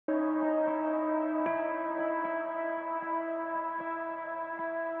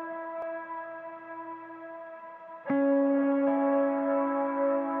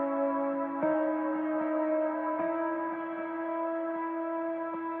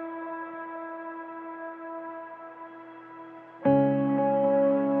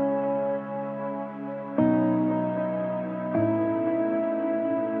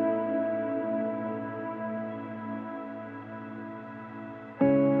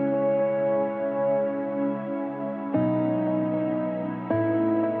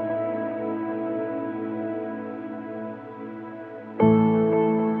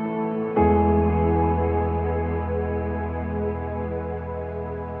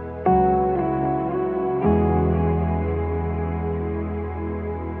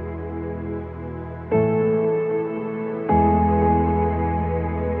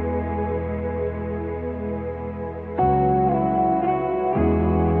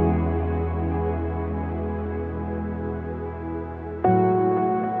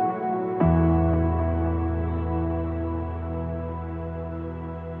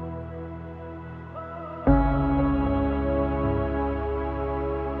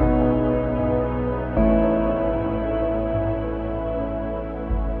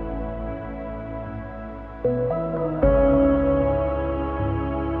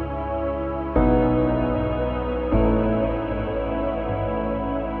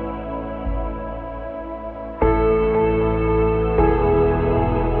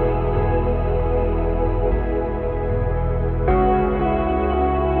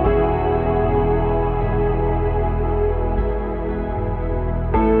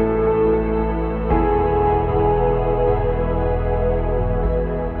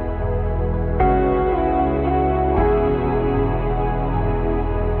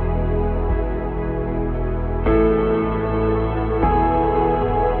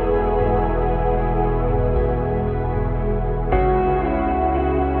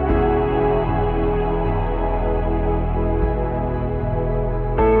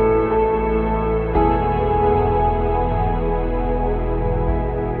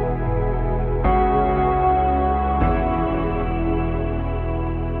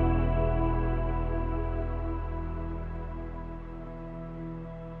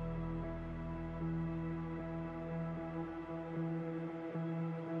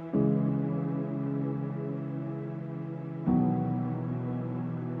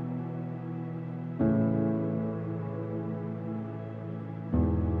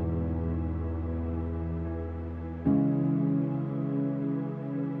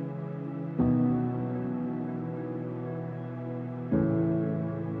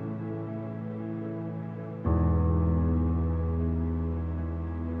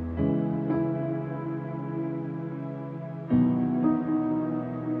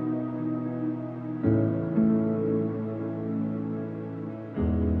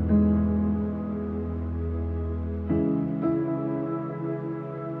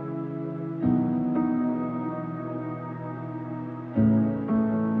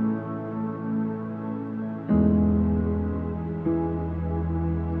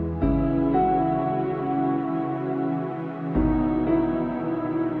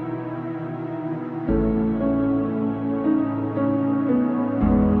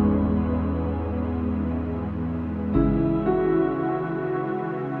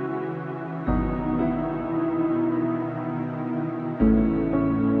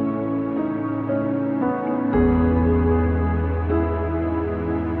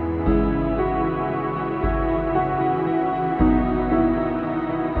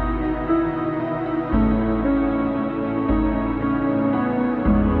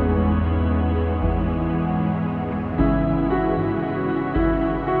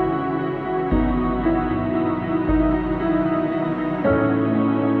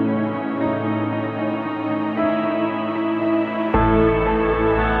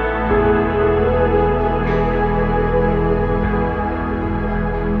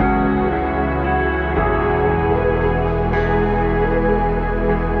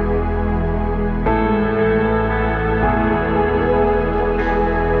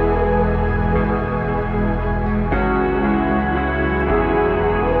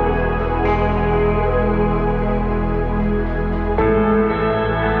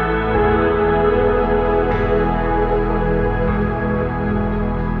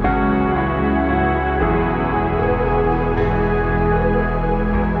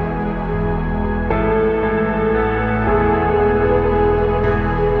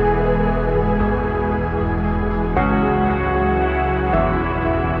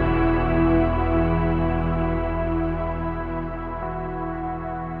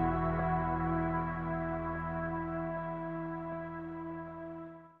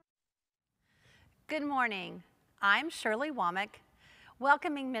Good morning. I'm Shirley Womack,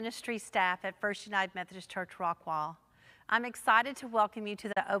 welcoming ministry staff at First United Methodist Church Rockwall. I'm excited to welcome you to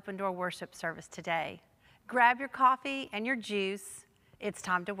the Open Door Worship service today. Grab your coffee and your juice. It's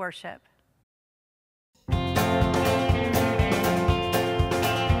time to worship.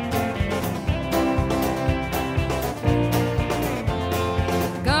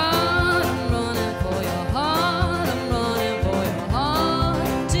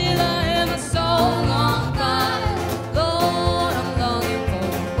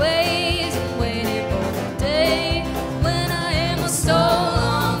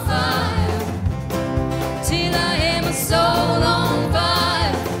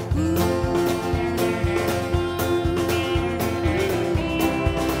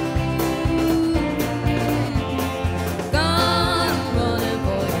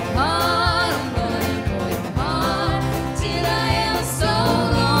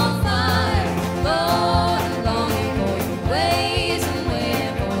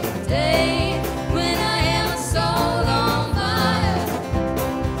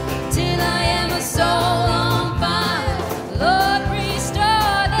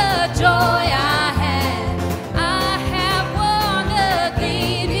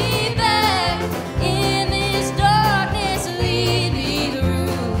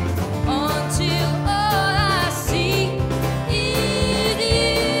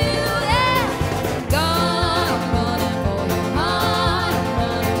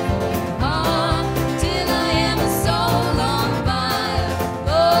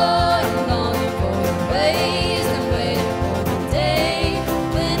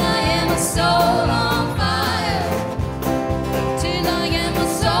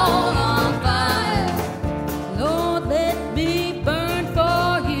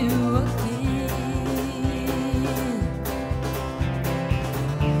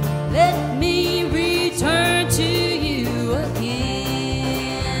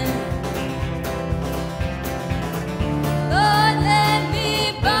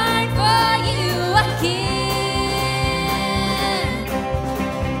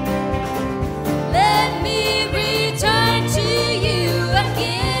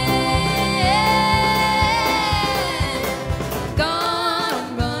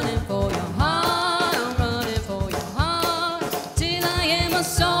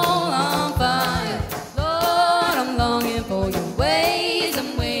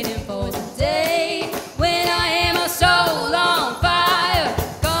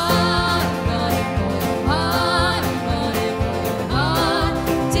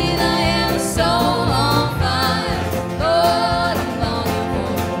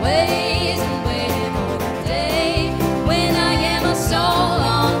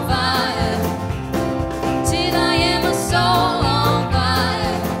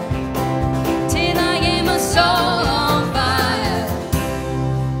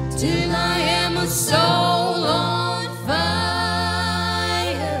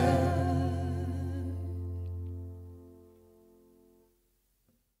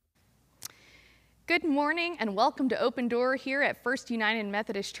 Good morning and welcome to Open Door here at First United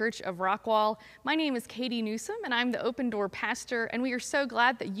Methodist Church of Rockwall. My name is Katie Newsome and I'm the Open Door pastor, and we are so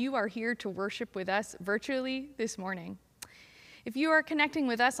glad that you are here to worship with us virtually this morning. If you are connecting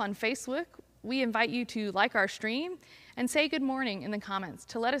with us on Facebook, we invite you to like our stream and say good morning in the comments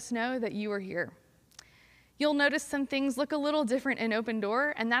to let us know that you are here. You'll notice some things look a little different in Open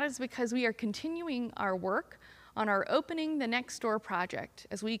Door, and that is because we are continuing our work on our Opening the Next Door project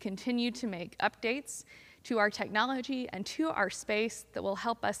as we continue to make updates to our technology and to our space that will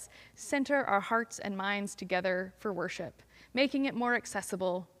help us center our hearts and minds together for worship, making it more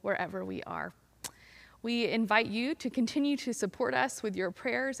accessible wherever we are. We invite you to continue to support us with your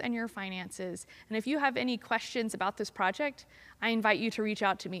prayers and your finances. And if you have any questions about this project, I invite you to reach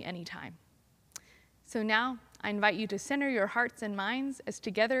out to me anytime. So now I invite you to center your hearts and minds as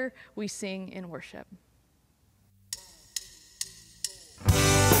together we sing in worship.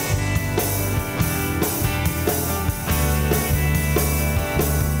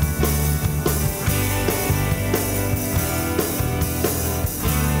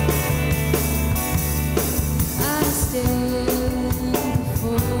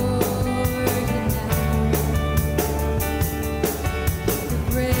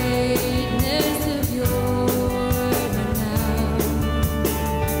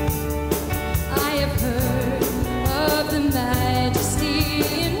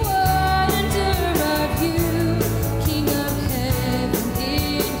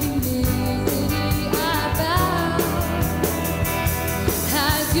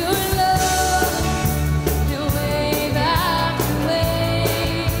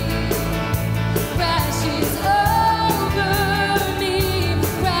 Right.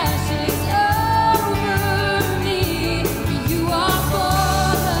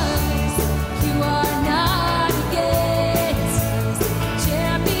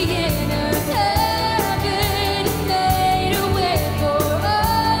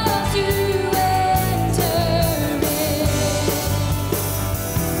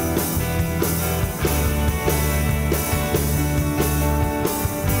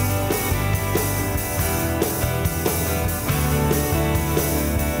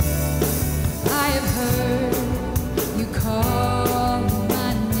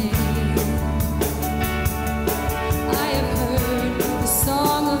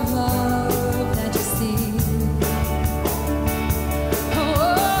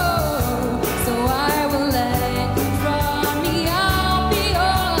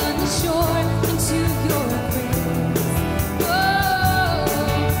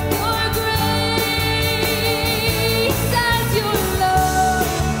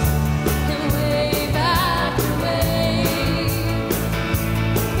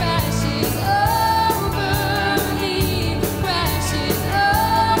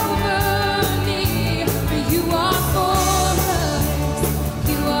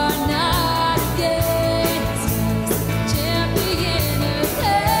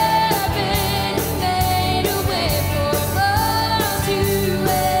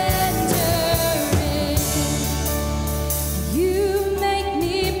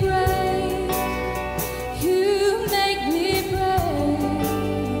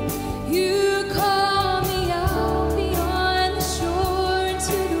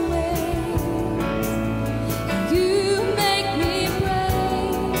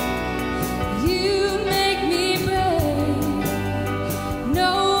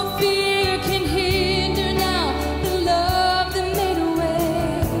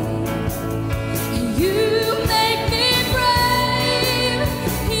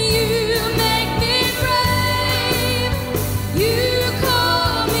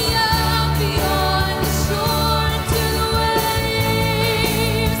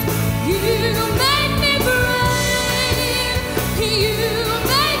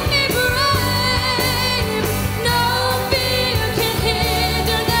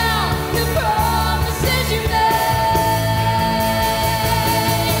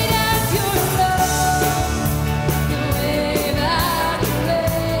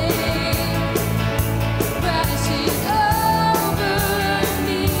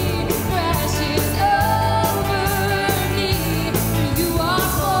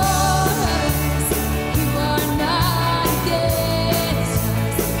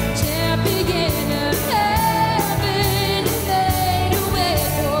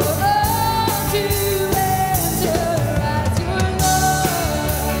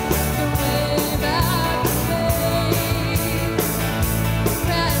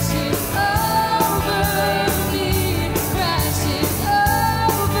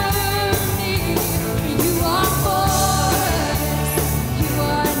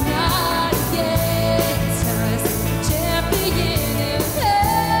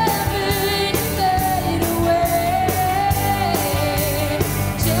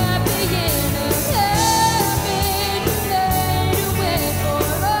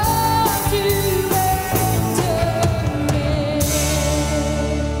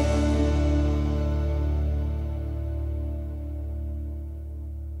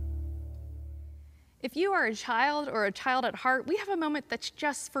 If you are a child or a child at heart, we have a moment that's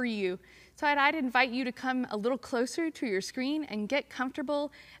just for you. So I'd invite you to come a little closer to your screen and get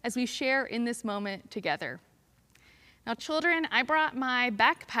comfortable as we share in this moment together. Now, children, I brought my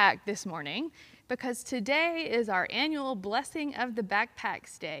backpack this morning because today is our annual Blessing of the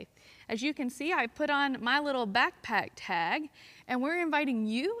Backpacks Day. As you can see, I put on my little backpack tag, and we're inviting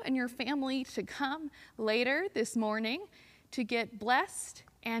you and your family to come later this morning to get blessed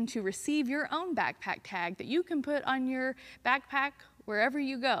and to receive your own backpack tag that you can put on your backpack wherever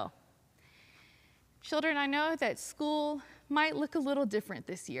you go. Children, I know that school might look a little different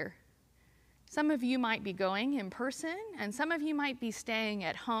this year. Some of you might be going in person, and some of you might be staying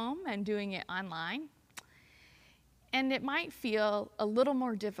at home and doing it online. And it might feel a little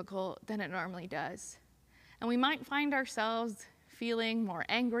more difficult than it normally does. And we might find ourselves feeling more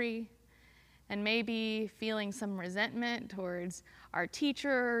angry and maybe feeling some resentment towards our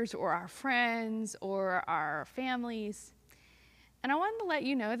teachers or our friends or our families. And I wanted to let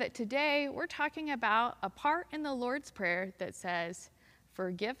you know that today we're talking about a part in the Lord's Prayer that says,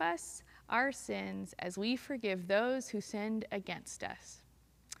 "Forgive us our sins as we forgive those who sinned against us."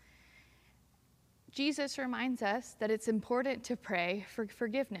 Jesus reminds us that it's important to pray for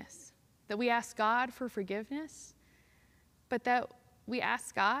forgiveness, that we ask God for forgiveness, but that we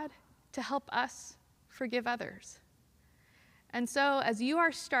ask God to help us forgive others. And so as you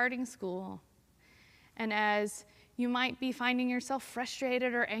are starting school, and as you might be finding yourself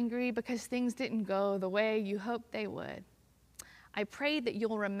frustrated or angry because things didn't go the way you hoped they would, I pray that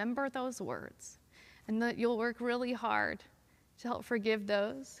you'll remember those words and that you'll work really hard to help forgive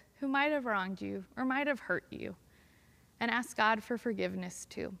those who might have wronged you or might have hurt you, and ask God for forgiveness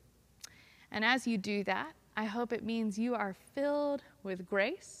too. And as you do that, I hope it means you are filled with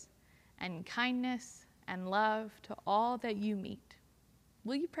grace and kindness and love to all that you meet.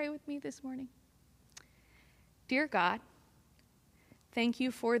 Will you pray with me this morning? Dear God, thank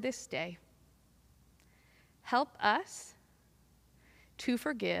you for this day. Help us to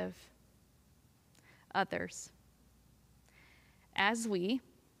forgive others as we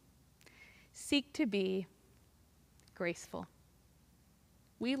seek to be graceful.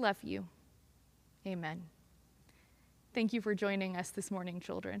 We love you. Amen. Thank you for joining us this morning,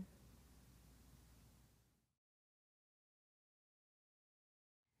 children.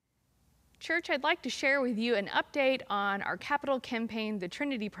 Church, I'd like to share with you an update on our capital campaign, the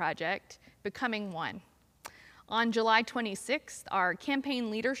Trinity Project, Becoming One. On July 26th, our campaign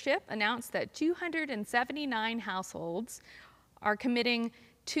leadership announced that 279 households are committing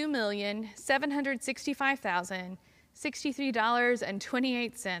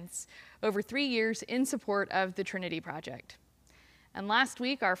 $2,765,063.28 over 3 years in support of the Trinity Project. And last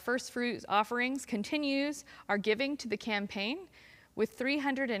week, our First Fruits offerings continues our giving to the campaign with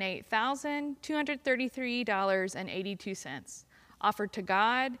 $308,233.82 offered to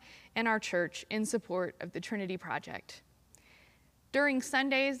God and our church in support of the Trinity Project. During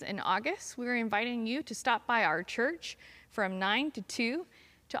Sundays in August, we're inviting you to stop by our church from 9 to 2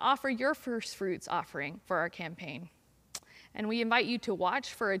 to offer your First Fruits offering for our campaign. And we invite you to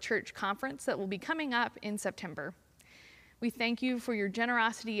watch for a church conference that will be coming up in September. We thank you for your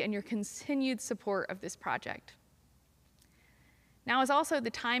generosity and your continued support of this project. Now is also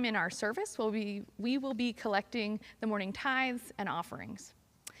the time in our service where we will be collecting the morning tithes and offerings.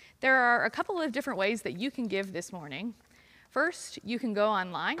 There are a couple of different ways that you can give this morning. First, you can go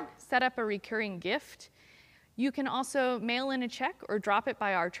online, set up a recurring gift. You can also mail in a check or drop it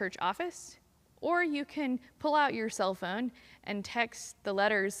by our church office, or you can pull out your cell phone and text the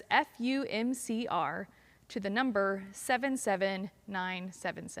letters FUMCR to the number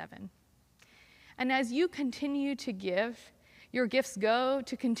 77977. And as you continue to give, your gifts go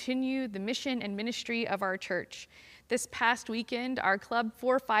to continue the mission and ministry of our church. This past weekend, our Club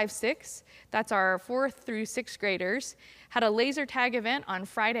 456, that's our 4th through 6th graders, had a laser tag event on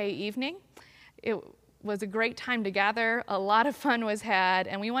Friday evening. It was a great time to gather, a lot of fun was had,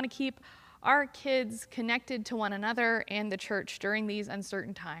 and we want to keep our kids connected to one another and the church during these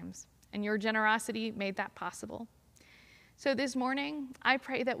uncertain times. And your generosity made that possible. So this morning, I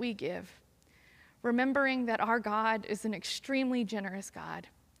pray that we give, remembering that our God is an extremely generous God.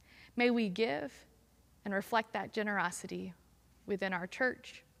 May we give and reflect that generosity within our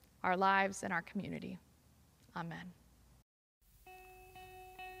church, our lives, and our community. Amen.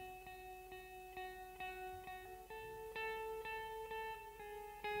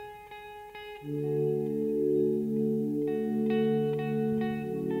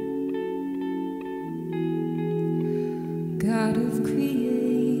 God of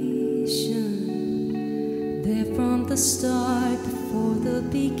creation, there from the start, before the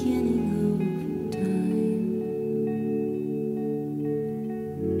beginning of time.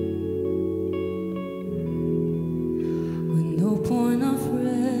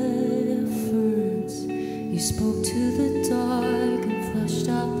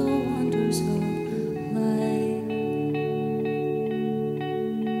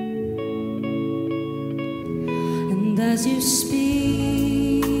 as you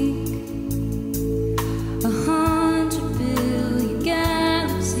speak, 100 billion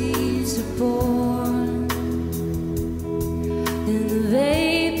galaxies are born in the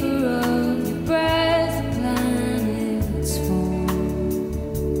vapor of your breath. The planets form.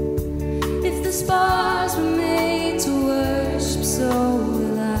 If the stars were made to worship, so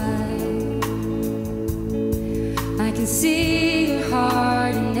will I can see your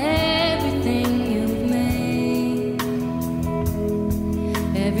heart in everything you've made.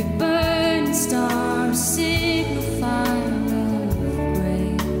 Every burning star a signal fire of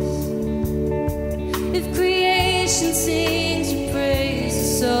grace. If creation sings your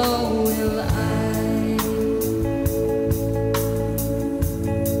praise, so will I.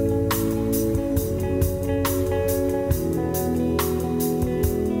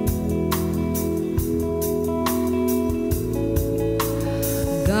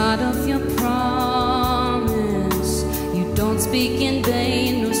 God of your promise, you don't speak in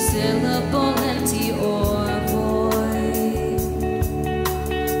vain, no syllable empty or void.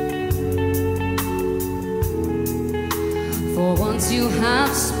 For once you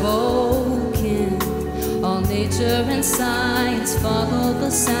have spoken, all nature and science follow the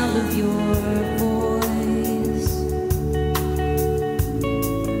sound of your voice.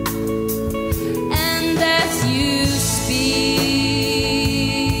 And as you speak,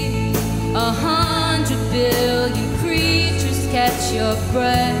 100 billion creatures catch your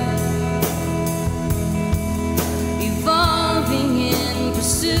breath, evolving in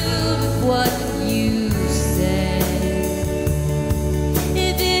pursuit of what you say.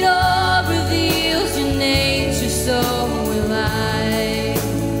 If it all reveals your nature, so will I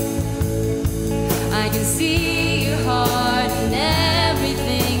can see your heart in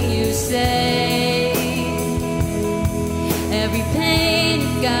everything you say. Every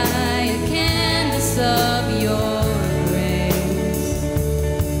painted guy, a canvas of your grace.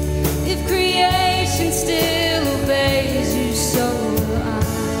 If creation still obeys you, so will I.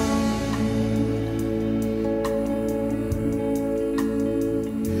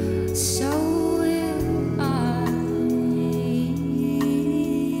 So will I.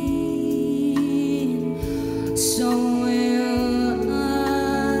 So will I.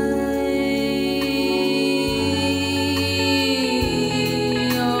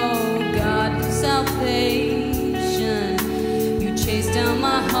 Oh God of salvation, you chase down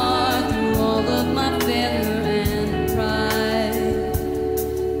my heart through all of my failure and pride.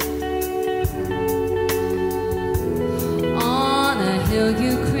 On a hill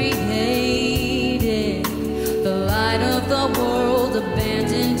you created, the light of the world,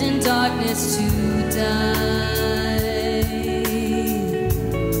 abandoned in darkness to die.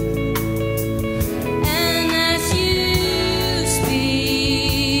 And as you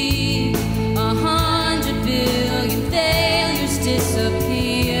speak, 100 billion failures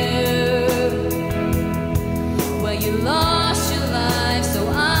disappear. Well, you lost your life so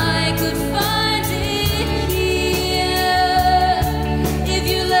I could find it here. If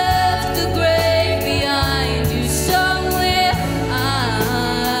you left the grave behind you, so will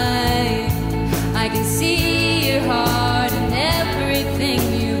I can see your heart in everything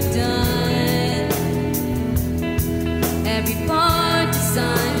you've done. Every part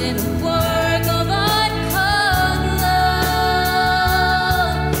designed in a work of art called love.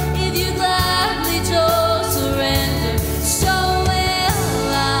 If you gladly chose surrender, so will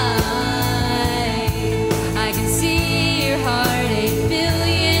I can see your heart 8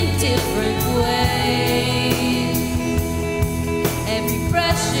 billion different ways. Every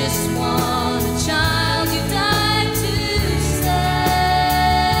precious one, a child you died to save.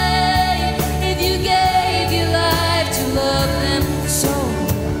 If you gave your life to love them, so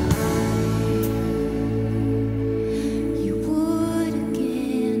you would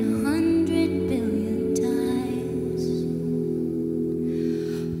again 100 billion times.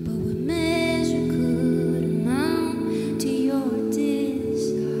 But what measure could amount to your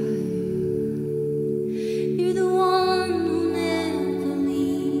desire? You're the one who never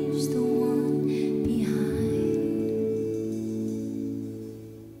leaves the one behind.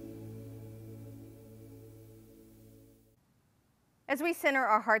 As we center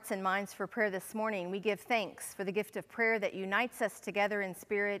our hearts and minds for prayer this morning, we give thanks for the gift of prayer that unites us together in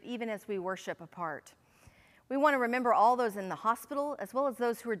spirit, even as we worship apart. We want to remember all those in the hospital, as well as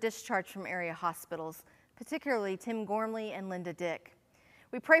those who are discharged from area hospitals, particularly Tim Gormley and Linda Dick.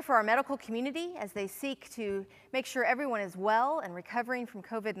 We pray for our medical community as they seek to make sure everyone is well and recovering from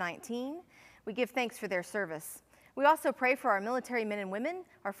COVID-19. We give thanks for their service. We also pray for our military men and women,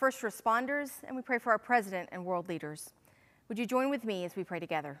 our first responders, and we pray for our president and world leaders. Would you join with me as we pray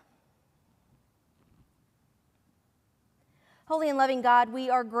together? Holy and loving God, we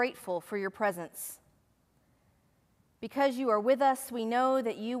are grateful for your presence. Because you are with us, we know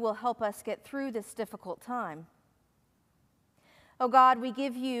that you will help us get through this difficult time. Oh God, we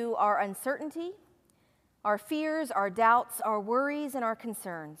give you our uncertainty, our fears, our doubts, our worries, and our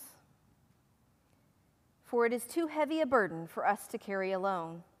concerns. For it is too heavy a burden for us to carry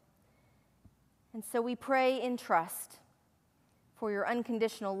alone. And so we pray in trust for your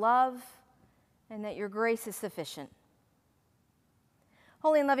unconditional love and that your grace is sufficient.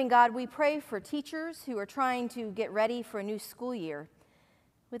 Holy and loving God, we pray for teachers who are trying to get ready for a new school year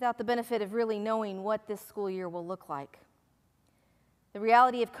without the benefit of really knowing what this school year will look like. The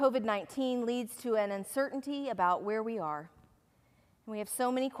reality of COVID-19 leads to an uncertainty about where we are. And we have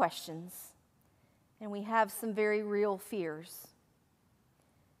so many questions, and we have some very real fears.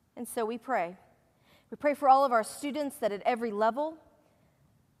 And so we pray. We pray for all of our students that at every level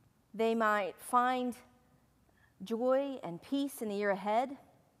they might find joy and peace in the year ahead.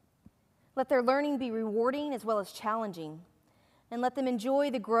 Let their learning be rewarding as well as challenging, and let them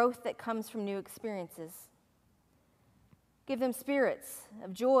enjoy the growth that comes from new experiences. Give them spirits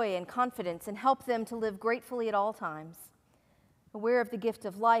of joy and confidence, and help them to live gratefully at all times, aware of the gift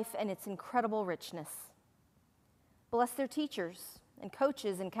of life and its incredible richness. Bless their teachers and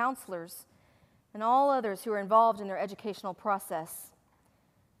coaches and counselors and all others who are involved in their educational process.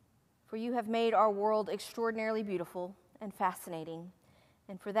 For you have made our world extraordinarily beautiful and fascinating,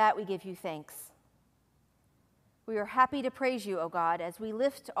 and for that we give you thanks. We are happy to praise you, O God, as we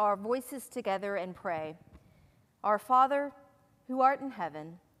lift our voices together and pray. Our Father, who art in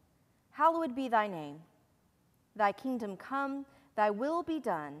heaven, hallowed be thy name. Thy kingdom come, thy will be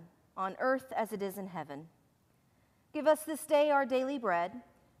done, on earth as it is in heaven. Give us this day our daily bread,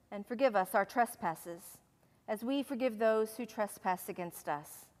 and forgive us our trespasses, as we forgive those who trespass against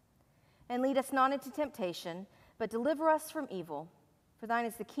us. And lead us not into temptation, but deliver us from evil. For thine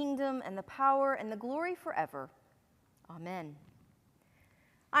is the kingdom and the power and the glory forever. Amen.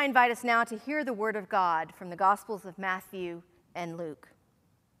 I invite us now to hear the word of God from the Gospels of Matthew and Luke.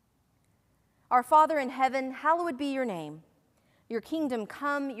 Our Father in heaven, hallowed be your name. Your kingdom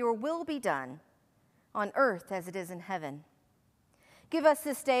come, your will be done, on earth as it is in heaven. Give us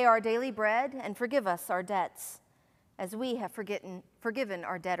this day our daily bread, and forgive us our debts, as we have forgiven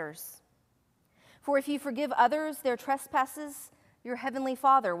our debtors. For if you forgive others their trespasses, your heavenly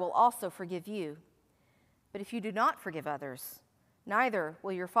Father will also forgive you. But if you do not forgive others, neither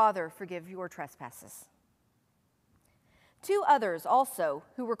will your Father forgive your trespasses. 2 others also,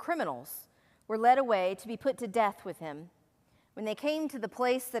 who were criminals, were led away to be put to death with him. When they came to the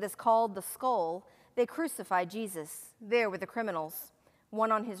place that is called the Skull, they crucified Jesus there with the criminals,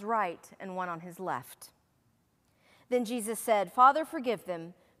 one on his right and one on his left. Then Jesus said, Father, forgive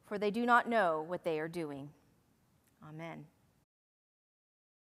them, for they do not know what they are doing. Amen.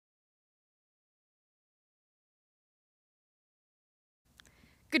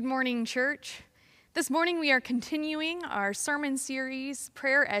 Good morning, church. This morning we are continuing our sermon series,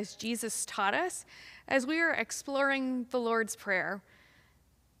 Prayer as Jesus Taught Us, as we are exploring the Lord's Prayer,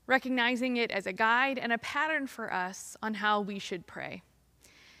 recognizing it as a guide and a pattern for us on how we should pray.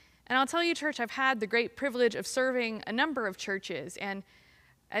 And I'll tell you, church, I've had the great privilege of serving a number of churches and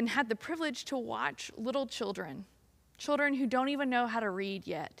had the privilege to watch little children who don't even know how to read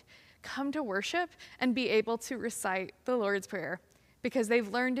yet, come to worship and be able to recite the Lord's Prayer because they've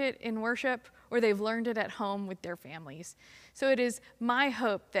learned it in worship or they've learned it at home with their families. So it is my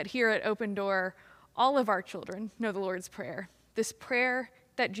hope that here at Open Door, all of our children know the Lord's Prayer, this prayer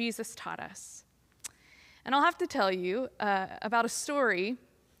that Jesus taught us. And I'll have to tell you about a story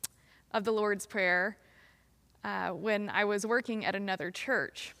of the Lord's Prayer when I was working at another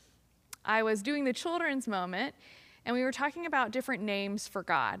church. I was doing the children's moment, and we were talking about different names for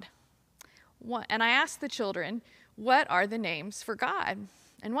God. And I asked the children, what are the names for God?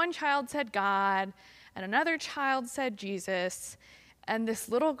 And one child said God, and another child said Jesus, and this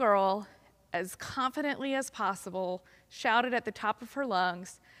little girl, as confidently as possible, shouted at the top of her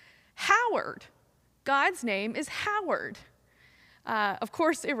lungs, Howard! God's name is Howard. Of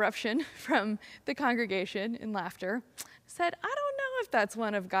course, eruption from the congregation in laughter. Said, I don't know if that's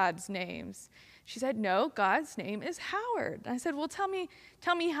one of God's names. She said, no, God's name is Howard. I said, well, tell me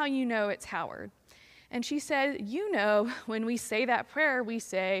how you know it's Howard. And she said, you know, when we say that prayer, we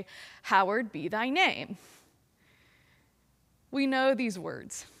say, Howard be thy name. We know these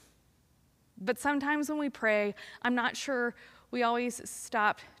words. But sometimes when we pray, I'm not sure we always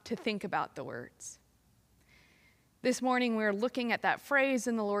stop to think about the words. This morning, we're looking at that phrase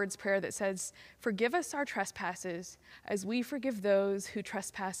in the Lord's Prayer that says, forgive us our trespasses as we forgive those who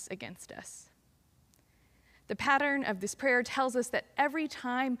trespass against us. The pattern of this prayer tells us that every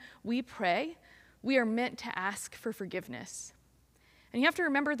time we pray, we are meant to ask for forgiveness. And you have to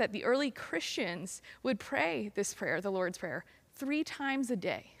remember that the early Christians would pray this prayer, the Lord's Prayer, 3 times a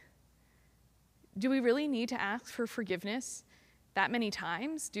day. Do we really need to ask for forgiveness that many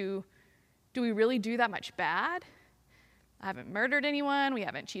times? Do we really do that much bad? I haven't murdered anyone. We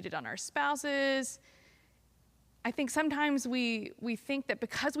haven't cheated on our spouses. I think sometimes we think that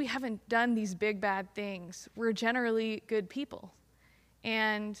because we haven't done these big bad things, we're generally good people,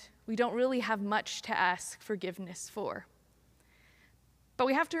 and we don't really have much to ask forgiveness for. But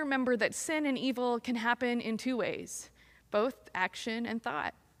we have to remember that sin and evil can happen in 2 ways, both action and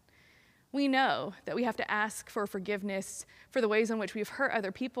thought. We know that we have to ask for forgiveness for the ways in which we've hurt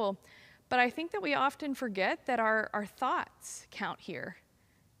other people, but I think that we often forget that our thoughts count here.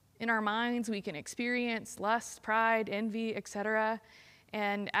 In our minds, we can experience lust, pride, envy, etc.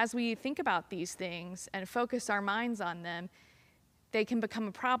 And as we think about these things and focus our minds on them, they can become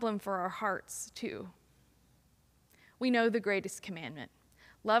a problem for our hearts too. We know the greatest commandment: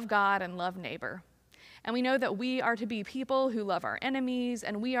 love God and love neighbor. And we know that we are to be people who love our enemies,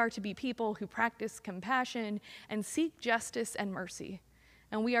 and we are to be people who practice compassion and seek justice and mercy.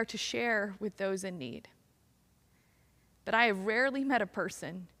 And we are to share with those in need. But I have rarely met a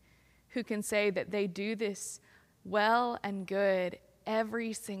person who can say that they do this well and good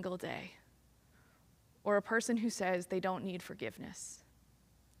every single day, or a person who says they don't need forgiveness.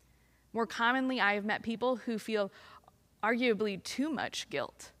 More commonly, I have met people who feel arguably too much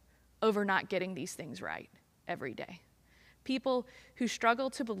guilt over not getting these things right every day. People who struggle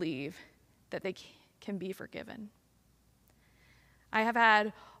to believe that they can be forgiven. I have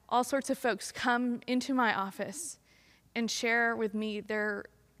had all sorts of folks come into my office and share with me their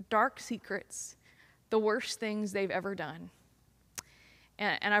dark secrets, the worst things they've ever done.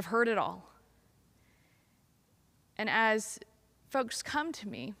 And I've heard it all. And as folks come to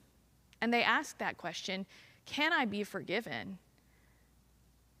me and they ask that question, can I be forgiven?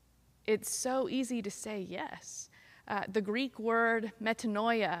 It's so easy to say yes. The Greek word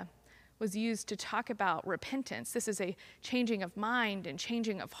metanoia was used to talk about repentance. This is a changing of mind and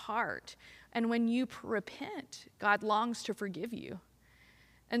changing of heart. And when you repent, God longs to forgive you.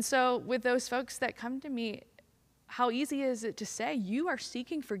 And so with those folks that come to me, how easy is it to say, you are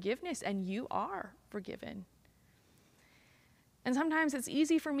seeking forgiveness and you are forgiven? And sometimes it's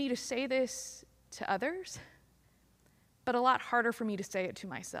easy for me to say this to others, but a lot harder for me to say it to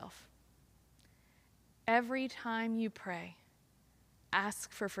myself. Every time you pray,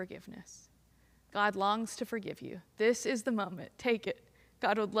 ask for forgiveness. God longs to forgive you. This is the moment. Take it.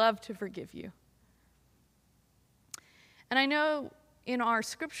 God would love to forgive you. And I know in our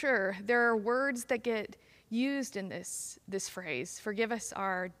scripture, there are words that get used in this phrase. Forgive us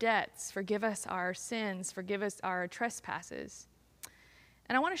our debts, forgive us our sins, forgive us our trespasses.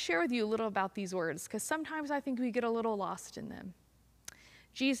 And I want to share with you a little about these words, because sometimes I think we get a little lost in them.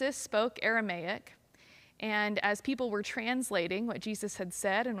 Jesus spoke Aramaic, and as people were translating what Jesus had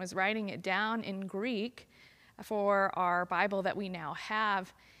said and was writing it down in Greek for our Bible that we now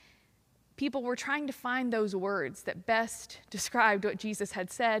have, people were trying to find those words that best described what Jesus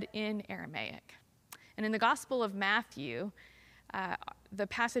had said in Aramaic. And in the Gospel of Matthew, the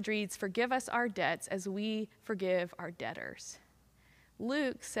passage reads, "Forgive us our debts as we forgive our debtors."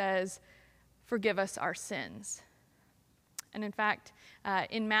 Luke says, "Forgive us our sins." And in fact,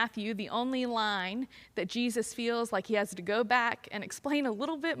 in Matthew, the only line that Jesus feels like he has to go back and explain a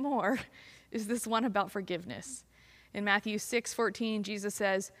little bit more is this one about forgiveness. In Matthew 6:14, Jesus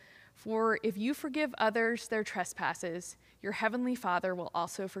says, "For if you forgive others their trespasses, your heavenly Father will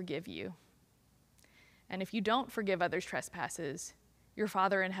also forgive you. And if you don't forgive others' trespasses, your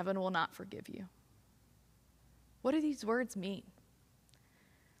Father in heaven will not forgive you." What do these words mean?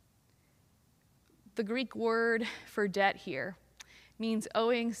 The Greek word for debt here means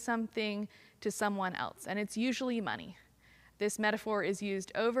owing something to someone else, and it's usually money. This metaphor is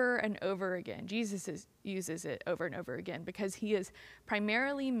used over and over again. Jesus uses it over and over again because he is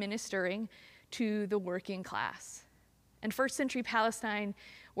primarily ministering to the working class. In first century Palestine,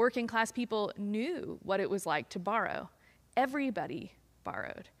 working class people knew what it was like to borrow. Everybody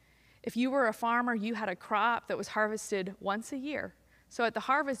borrowed. If you were a farmer, you had a crop that was harvested once a year. So at the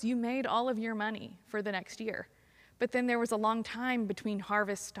harvest, you made all of your money for the next year. But then there was a long time between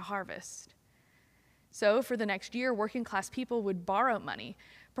harvest to harvest. So for the next year, working class people would borrow money,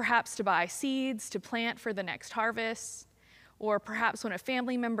 perhaps to buy seeds to plant for the next harvest, or perhaps when a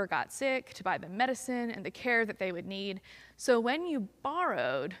family member got sick, to buy the medicine and the care that they would need. So when you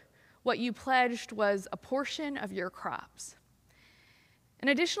borrowed, what you pledged was a portion of your crops. And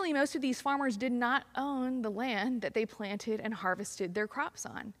additionally, most of these farmers did not own the land that they planted and harvested their crops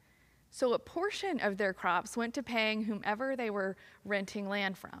on. So a portion of their crops went to paying whomever they were renting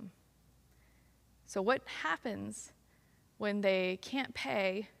land from. So what happens when they can't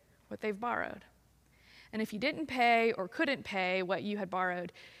pay what they've borrowed? And if you didn't pay or couldn't pay what you had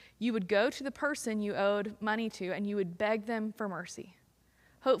borrowed, you would go to the person you owed money to and you would beg them for mercy.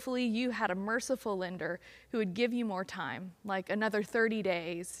 Hopefully you had a merciful lender who would give you more time, like another 30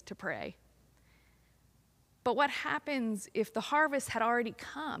 days to pray. But what happens if the harvest had already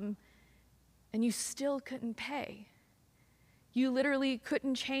come and you still couldn't pay? You literally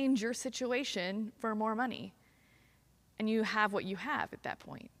couldn't change your situation for more money, and you have what you have at that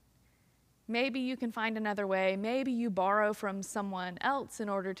point. Maybe you can find another way. Maybe you borrow from someone else in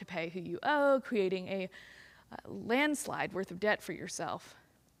order to pay who you owe, creating a landslide worth of debt for yourself.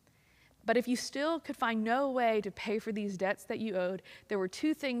 But if you still could find no way to pay for these debts that you owed, there were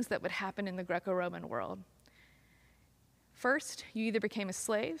two things that would happen in the Greco-Roman world. First, you either became a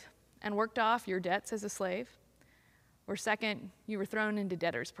slave and worked off your debts as a slave, or second, you were thrown into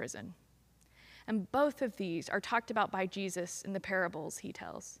debtor's prison. And both of these are talked about by Jesus in the parables he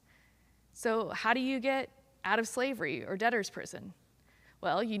tells. So how do you get out of slavery or debtor's prison?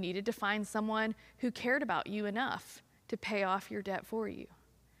 Well, you needed to find someone who cared about you enough to pay off your debt for you.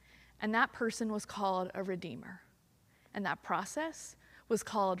 And that person was called a redeemer. And that process was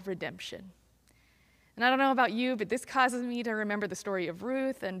called redemption. And I don't know about you, but this causes me to remember the story of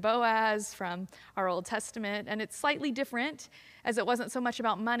Ruth and Boaz from our Old Testament. And it's slightly different, as it wasn't so much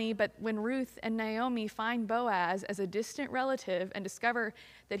about money, but when Ruth and Naomi find Boaz as a distant relative and discover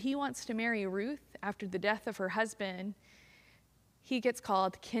that he wants to marry Ruth after the death of her husband, he gets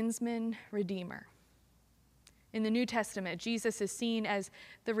called kinsman redeemer. In the New Testament, Jesus is seen as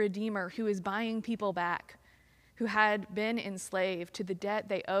the Redeemer who is buying people back, who had been enslaved to the debt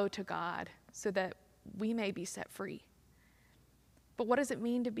they owe to God, so that we may be set free. But what does it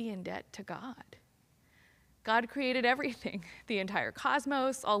mean to be in debt to God? God created everything, the entire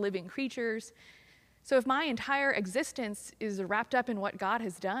cosmos, all living creatures. So if my entire existence is wrapped up in what God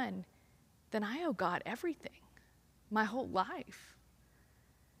has done, then I owe God everything, my whole life.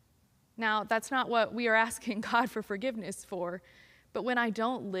 Now, that's not what we are asking God for forgiveness for, but when I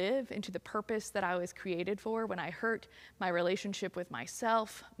don't live into the purpose that I was created for, when I hurt my relationship with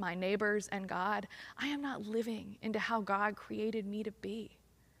myself, my neighbors, and God, I am not living into how God created me to be.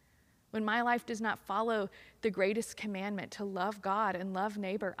 When my life does not follow the greatest commandment to love God and love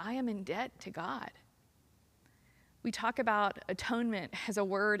neighbor, I am in debt to God. We talk about atonement as a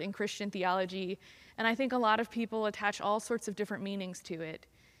word in Christian theology, and I think a lot of people attach all sorts of different meanings to it.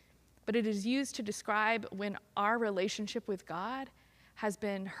 But it is used to describe when our relationship with God has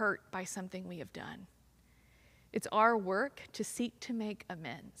been hurt by something we have done. It's our work to seek to make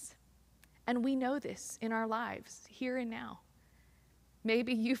amends. And we know this in our lives, here and now.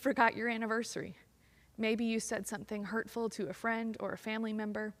 Maybe you forgot your anniversary. Maybe you said something hurtful to a friend or a family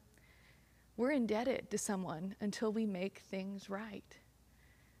member. We're indebted to someone until we make things right.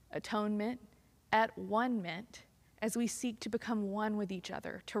 Atonement at one meant as we seek to become one with each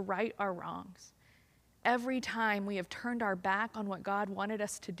other, to right our wrongs. Every time we have turned our back on what God wanted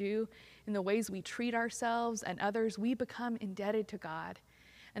us to do in the ways we treat ourselves and others, we become indebted to God.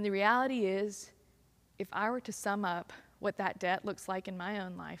 And the reality is, if I were to sum up what that debt looks like in my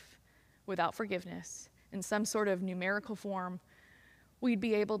own life without forgiveness, in some sort of numerical form, we'd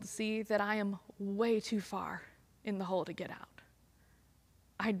be able to see that I am way too far in the hole to get out.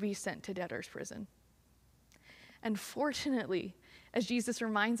 I'd be sent to debtor's prison. And fortunately, as Jesus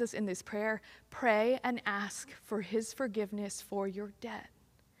reminds us in this prayer, pray and ask for his forgiveness for your debt.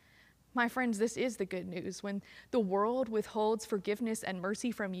 My friends, this is the good news. When the world withholds forgiveness and mercy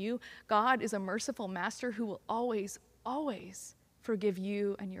from you, God is a merciful master who will always, always forgive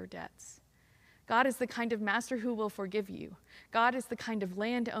you and your debts. God is the kind of master who will forgive you. God is the kind of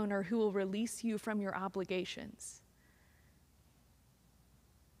landowner who will release you from your obligations.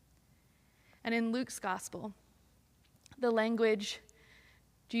 And in Luke's gospel, the language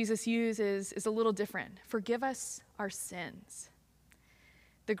Jesus uses is a little different. Forgive us our sins.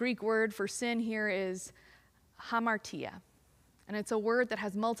 The Greek word for sin here is hamartia, and it's a word that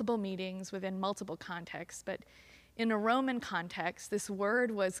has multiple meanings within multiple contexts, but in a Roman context, this word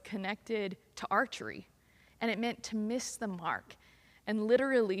was connected to archery, and it meant to miss the mark, and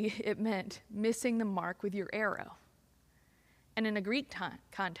literally it meant missing the mark with your arrow. And in a Greek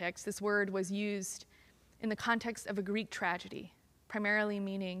context, this word was used in the context of a Greek tragedy, primarily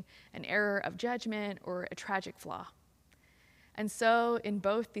meaning an error of judgment or a tragic flaw. And so in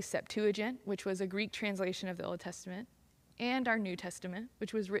both the Septuagint, which was a Greek translation of the Old Testament, and our New Testament,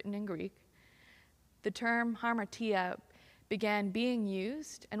 which was written in Greek, the term hamartia began being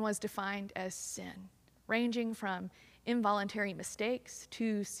used and was defined as sin, ranging from involuntary mistakes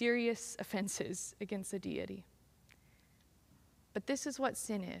to serious offenses against a deity. But this is what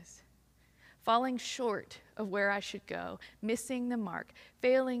sin is: falling short of where I should go, missing the mark,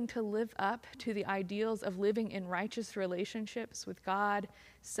 failing to live up to the ideals of living in righteous relationships with God,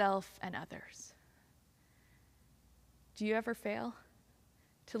 self, and others. Do you ever fail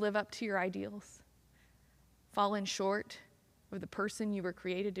to live up to your ideals? Fallen short of the person you were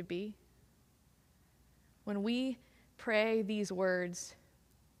created to be? When we pray these words,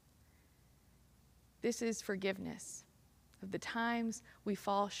 this is forgiveness of the times we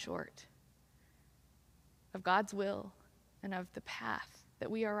fall short of God's will and of the path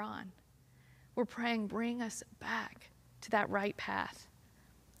that we are on. We're praying, bring us back to that right path.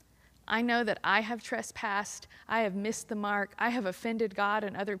 I know that I have trespassed, I have missed the mark, I have offended God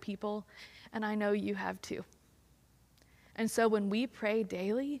and other people, and I know you have too. And so when we pray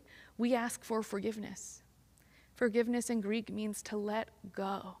daily, we ask for forgiveness. Forgiveness in Greek means to let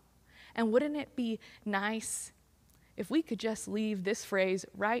go. And wouldn't it be nice if we could just leave this phrase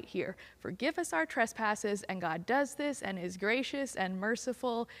right here: forgive us our trespasses, and God does this and is gracious and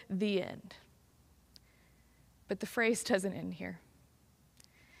merciful, the end. But the phrase doesn't end here.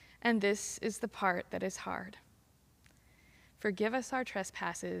 And this is the part that is hard. Forgive us our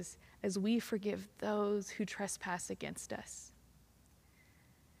trespasses as we forgive those who trespass against us.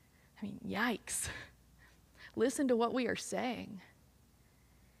 I mean, yikes. Listen to what we are saying.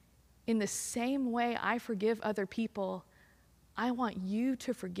 In the same way I forgive other people, I want you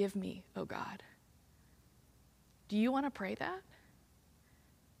to forgive me, oh God. Do you want to pray that?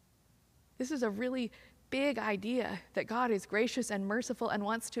 This is a really big idea, that God is gracious and merciful and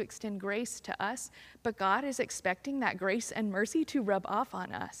wants to extend grace to us, but God is expecting that grace and mercy to rub off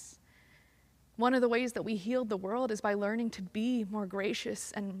on us. One of the ways that we healed the world is by learning to be more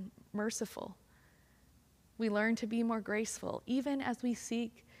gracious and merciful. We learn to be more graceful, even as we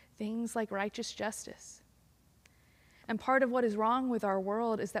seek things like righteous justice. And part of what is wrong with our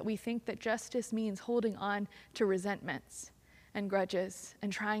world is that we think that justice means holding on to resentments and grudges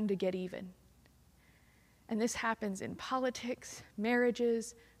and trying to get even. And this happens in politics,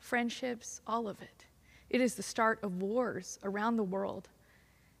 marriages, friendships, all of it. It is the start of wars around the world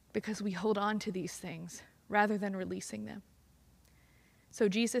because we hold on to these things rather than releasing them. So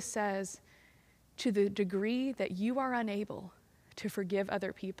Jesus says, to the degree that you are unable to forgive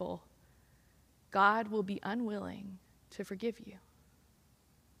other people, God will be unwilling to forgive you.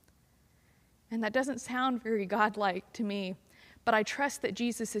 And that doesn't sound very godlike to me, but I trust that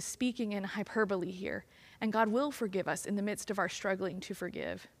Jesus is speaking in hyperbole here, and God will forgive us in the midst of our struggling to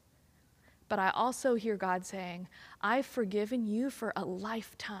forgive. But I also hear God saying, I've forgiven you for a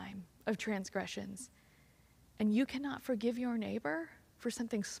lifetime of transgressions, and you cannot forgive your neighbor for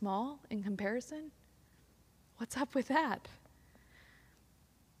something small in comparison? What's up with that?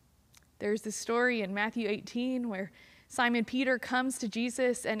 There's this story in Matthew 18 where Simon Peter comes to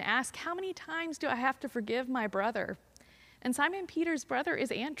Jesus and asks, how many times do I have to forgive my brother? And Simon Peter's brother is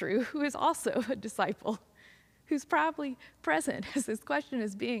Andrew, who is also a disciple, who's probably present as this question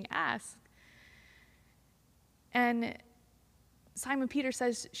is being asked. And Simon Peter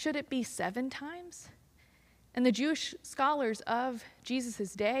says, should it be 7 times? And the Jewish scholars of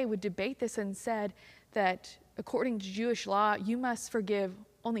Jesus' day would debate this and said that according to Jewish law, you must forgive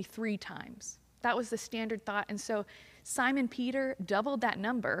only 3 times. That was the standard thought. And so Simon Peter doubled that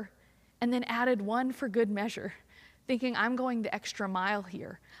number and then added 1 for good measure, thinking, I'm going the extra mile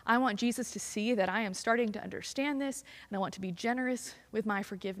here. I want Jesus to see that I am starting to understand this, and I want to be generous with my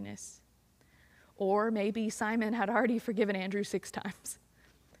forgiveness. Or maybe Simon had already forgiven Andrew 6 times.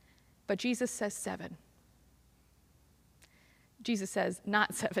 But Jesus says 7. Jesus says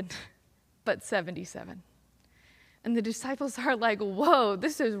not 7, but 77. And the disciples are like, whoa,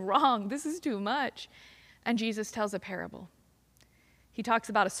 this is wrong. This is too much. And Jesus tells a parable. He talks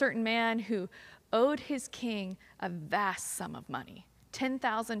about a certain man who owed his king a vast sum of money,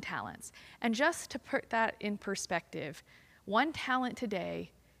 10,000 talents. And just to put that in perspective, 1 talent today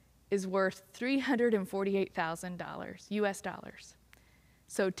is worth $348,000 US dollars.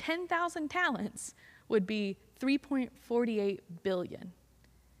 So 10,000 talents would be 3.48 billion.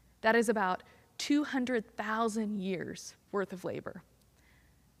 That is about 200,000 years worth of labor.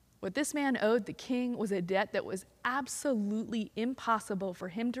 What this man owed the king was a debt that was absolutely impossible for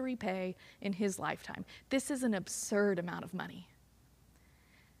him to repay in his lifetime. This is an absurd amount of money.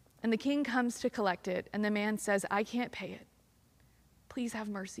 And the king comes to collect it, and the man says, I can't pay it. Please have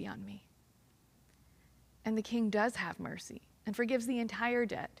mercy on me. And the king does have mercy and forgives the entire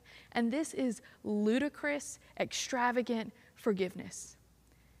debt. And this is ludicrous, extravagant forgiveness.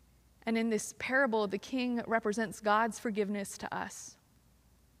 And in this parable, the king represents God's forgiveness to us.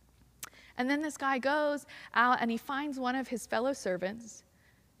 And then this guy goes out and he finds one of his fellow servants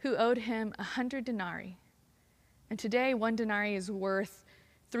who owed him 100 denarii. And today, 1 denarii is worth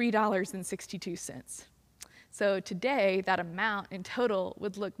 $3.62. So today, that amount in total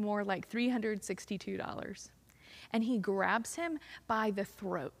would look more like $362. And he grabs him by the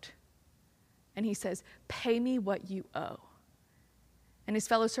throat. And he says, "Pay me what you owe." And his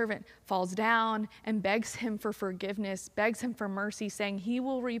fellow servant falls down and begs him for forgiveness, begs him for mercy, saying he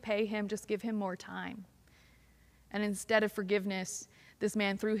will repay him, just give him more time. And instead of forgiveness, this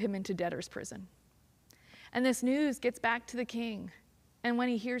man threw him into debtor's prison. And this news gets back to the king. And when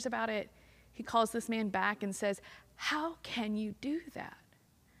he hears about it, he calls this man back and says, "How can you do that?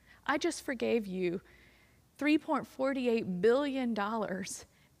 I just forgave you $3.48 billion,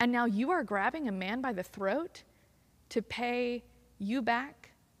 and now you are grabbing a man by the throat to pay you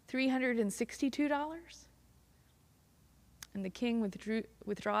back $362? And the king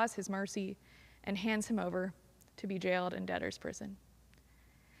withdraws his mercy and hands him over to be jailed in debtor's prison.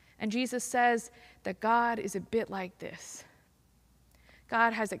 And Jesus says that God is a bit like this.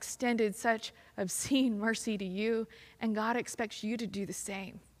 God has extended such obscene mercy to you, and God expects you to do the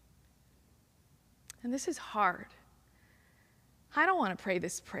same. And this is hard. I don't want to pray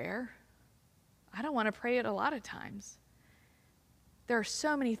this prayer. I don't want to pray it a lot of times. There are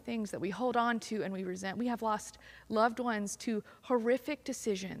so many things that we hold on to and we resent. We have lost loved ones to horrific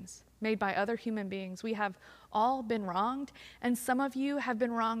decisions made by other human beings. We have all been wronged, and some of you have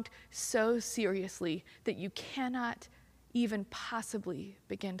been wronged so seriously that you cannot even possibly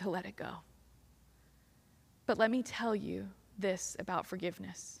begin to let it go. But let me tell you this about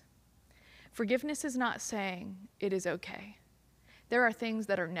forgiveness. Forgiveness is not saying it is okay. There are things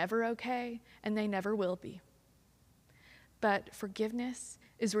that are never okay, and they never will be. But forgiveness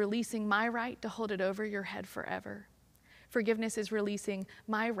is releasing my right to hold it over your head forever. Forgiveness is releasing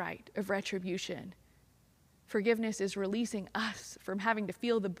my right of retribution. Forgiveness is releasing us from having to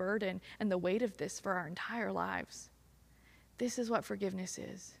feel the burden and the weight of this for our entire lives. This is what forgiveness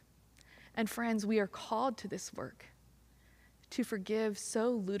is. And friends, we are called to this work, to forgive so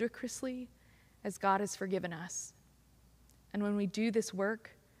ludicrously as God has forgiven us. And when we do this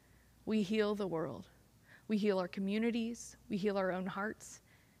work, we heal the world. We heal our communities, we heal our own hearts,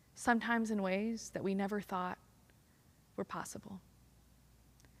 sometimes in ways that we never thought were possible.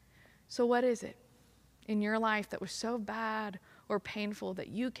 So what is it in your life that was so bad or painful that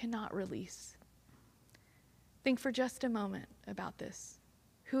you cannot release? Think for just a moment about this.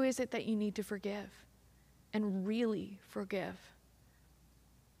 Who is it that you need to forgive and really forgive?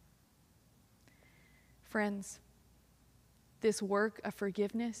 Friends, this work of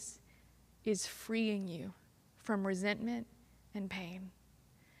forgiveness is freeing you from resentment and pain,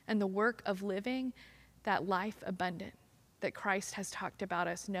 and the work of living that life abundant that Christ has talked about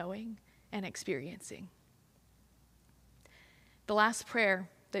us knowing and experiencing. The last prayer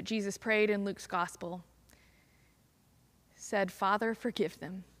that Jesus prayed in Luke's gospel said, "Father, forgive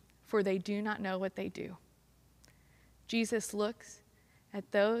them, for they do not know what they do." Jesus looks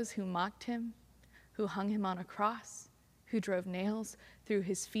at those who mocked him, who hung him on a cross, who drove nails through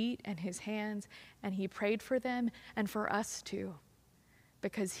his feet and his hands, and he prayed for them and for us too,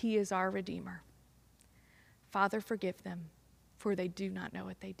 because he is our Redeemer. Father, forgive them, for they do not know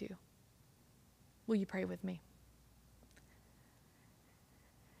what they do. Will you pray with me?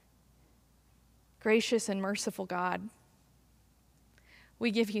 Gracious and merciful God,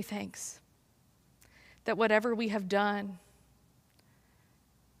 we give you thanks that whatever we have done,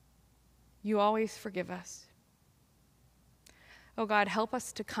 you always forgive us. Oh God, help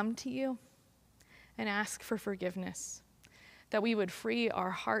us to come to you and ask for forgiveness, that we would free our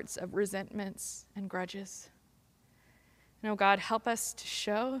hearts of resentments and grudges. And oh God, help us to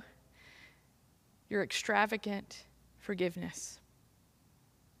show your extravagant forgiveness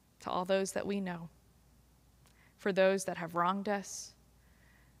to all those that we know, for those that have wronged us,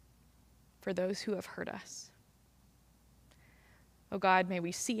 for those who have hurt us. Oh God, may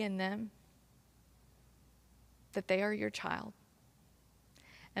we see in them that they are your child.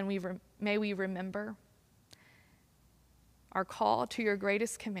 And may we remember our call to your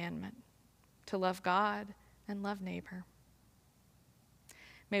greatest commandment, to love God and love neighbor.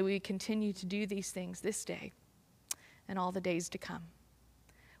 May we continue to do these things this day and all the days to come.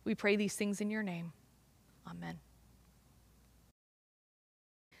 We pray these things in your name. Amen.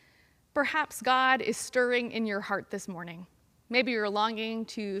 Perhaps God is stirring in your heart this morning. Maybe you're longing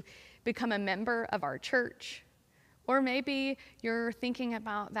to become a member of our church, or maybe you're thinking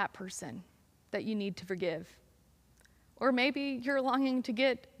about that person that you need to forgive. Or maybe you're longing to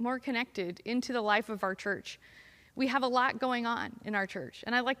get more connected into the life of our church. We have a lot going on in our church,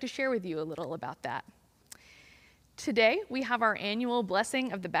 and I'd like to share with you a little about that. Today, we have our annual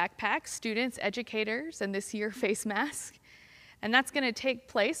Blessing of the Backpack, students, educators, and this year face mask. And that's going to take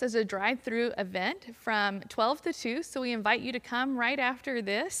place as a drive-through event from 12 to 2, so we invite you to come right after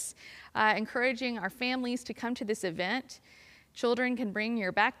this, encouraging our families to come to this event. Children can bring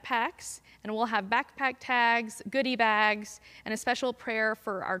your backpacks, and we'll have backpack tags, goodie bags, and a special prayer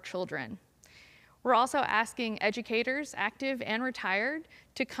for our children. We're also asking educators, active and retired,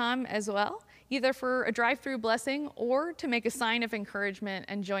 to come as well, either for a drive-through blessing or to make a sign of encouragement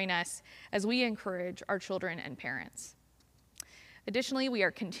and join us as we encourage our children and parents. Additionally, we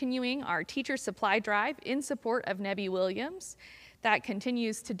are continuing our teacher supply drive in support of Nebby Williams. That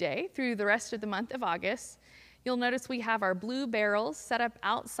continues today through the rest of the month of August. You'll notice we have our blue barrels set up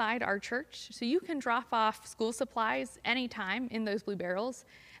outside our church, so you can drop off school supplies anytime in those blue barrels.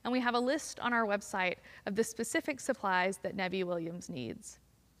 And we have a list on our website of the specific supplies that Nebby Williams needs.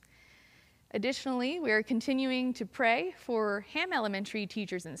 Additionally, we are continuing to pray for Ham Elementary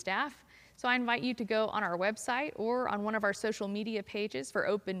teachers and staff. So I invite you to go on our website or on one of our social media pages for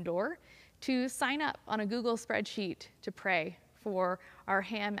Open Door to sign up on a Google spreadsheet to pray for our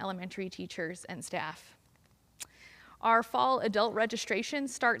Ham Elementary teachers and staff. Our fall adult registration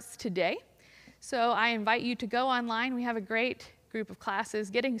starts today. So I invite you to go online. We have a great group of classes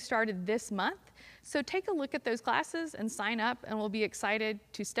getting started this month. So take a look at those classes and sign up, and we'll be excited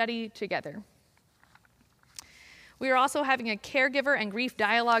to study together. We are also having a caregiver and grief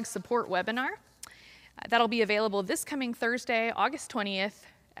dialogue support webinar. That'll be available this coming Thursday, August 20th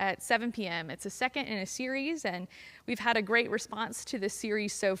at 7 p.m. It's a second in a series, and we've had a great response to this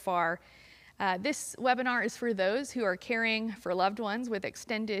series so far. This webinar is for those who are caring for loved ones with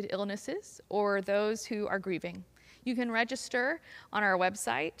extended illnesses or those who are grieving. You can register on our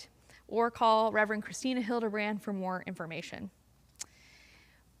website or call Reverend Christina Hildebrand for more information.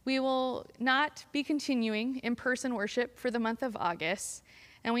 We will not be continuing in-person worship for the month of August,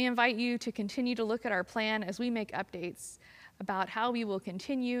 and we invite you to continue to look at our plan as we make updates about how we will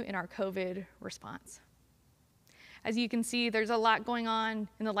continue in our COVID response. As you can see, there's a lot going on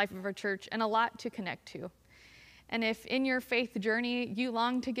in the life of our church and a lot to connect to. And if in your faith journey you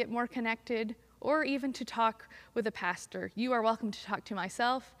long to get more connected or even to talk with a pastor, you are welcome to talk to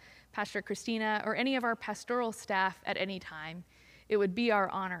myself, Pastor Christina, or any of our pastoral staff at any time. It would be our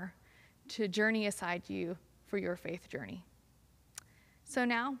honor to journey aside you for your faith journey. So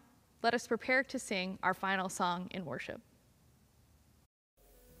now, let us prepare to sing our final song in worship.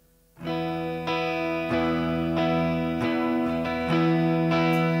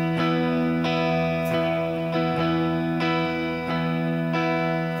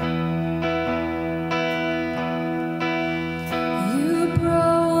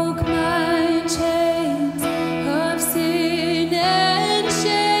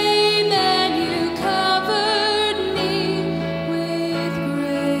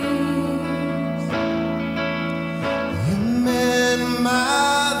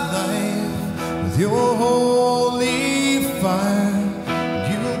 Your holy fire,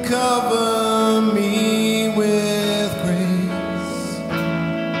 you cover me with grace.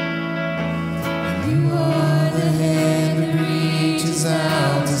 You are the hand that reaches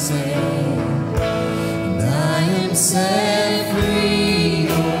out to save, and I am set free.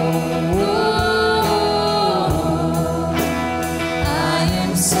 Oh, I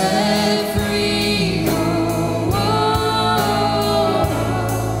am set free.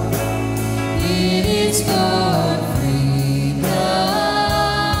 It's for freedom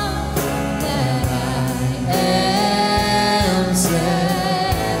that I am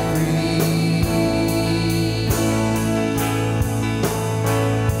set free.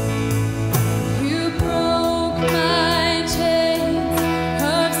 You broke my chains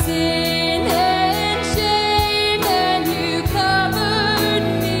of sin and shame, and you covered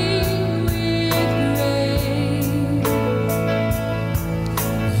me with grace.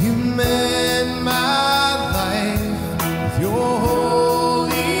 You mend my your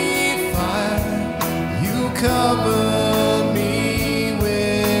holy fire, you cover me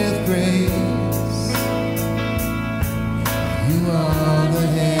with grace. You are the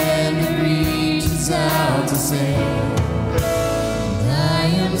hand that reaches out to save, and I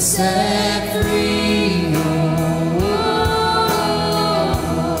am set free. Oh,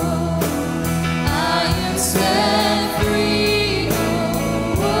 I am set free.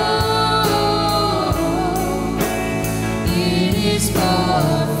 Oh,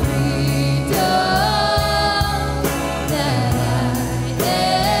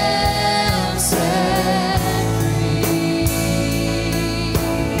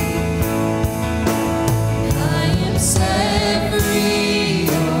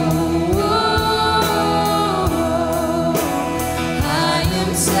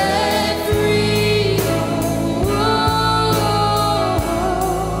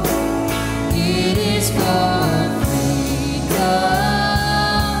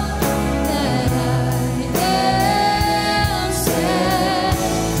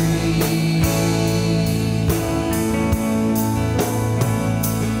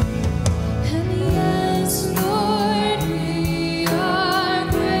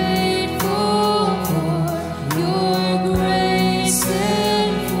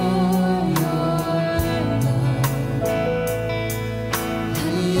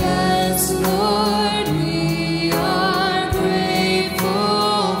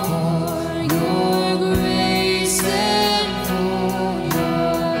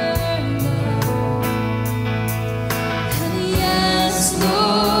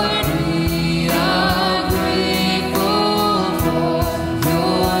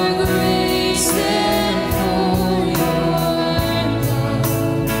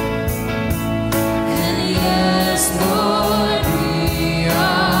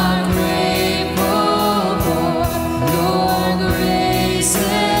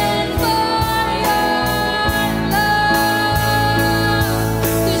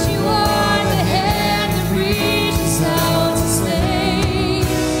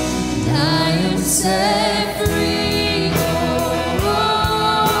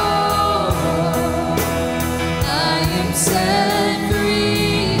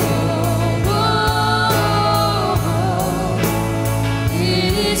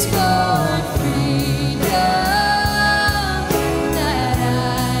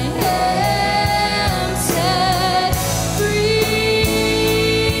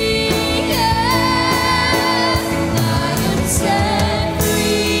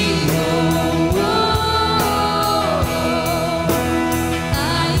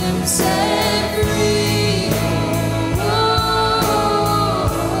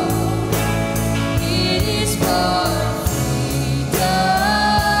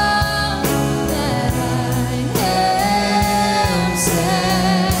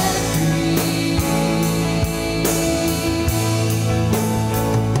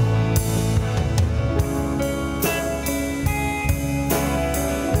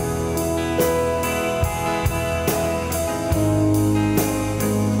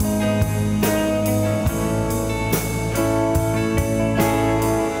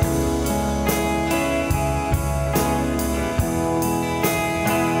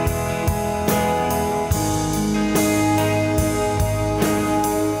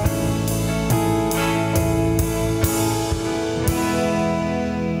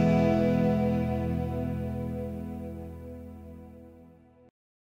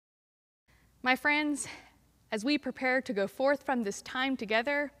 My friends, as we prepare to go forth from this time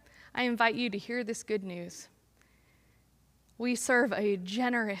together, I invite you to hear this good news. We serve a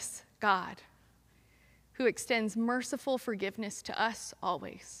generous God who extends merciful forgiveness to us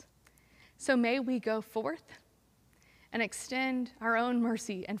always. So may we go forth and extend our own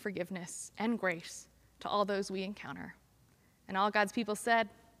mercy and forgiveness and grace to all those we encounter. And all God's people said,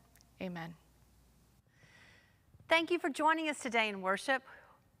 amen. Thank you for joining us today in worship.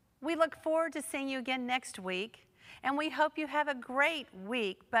 We look forward to seeing you again next week, and we hope you have a great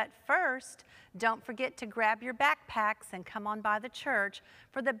week. But first, don't forget to grab your backpacks and come on by the church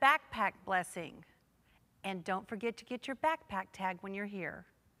for the backpack blessing. And don't forget to get your backpack tag when you're here.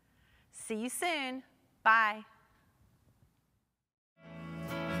 See you soon. Bye.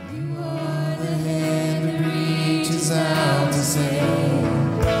 You are the hand that reaches out to save,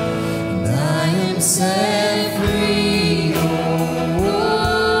 and I am saved.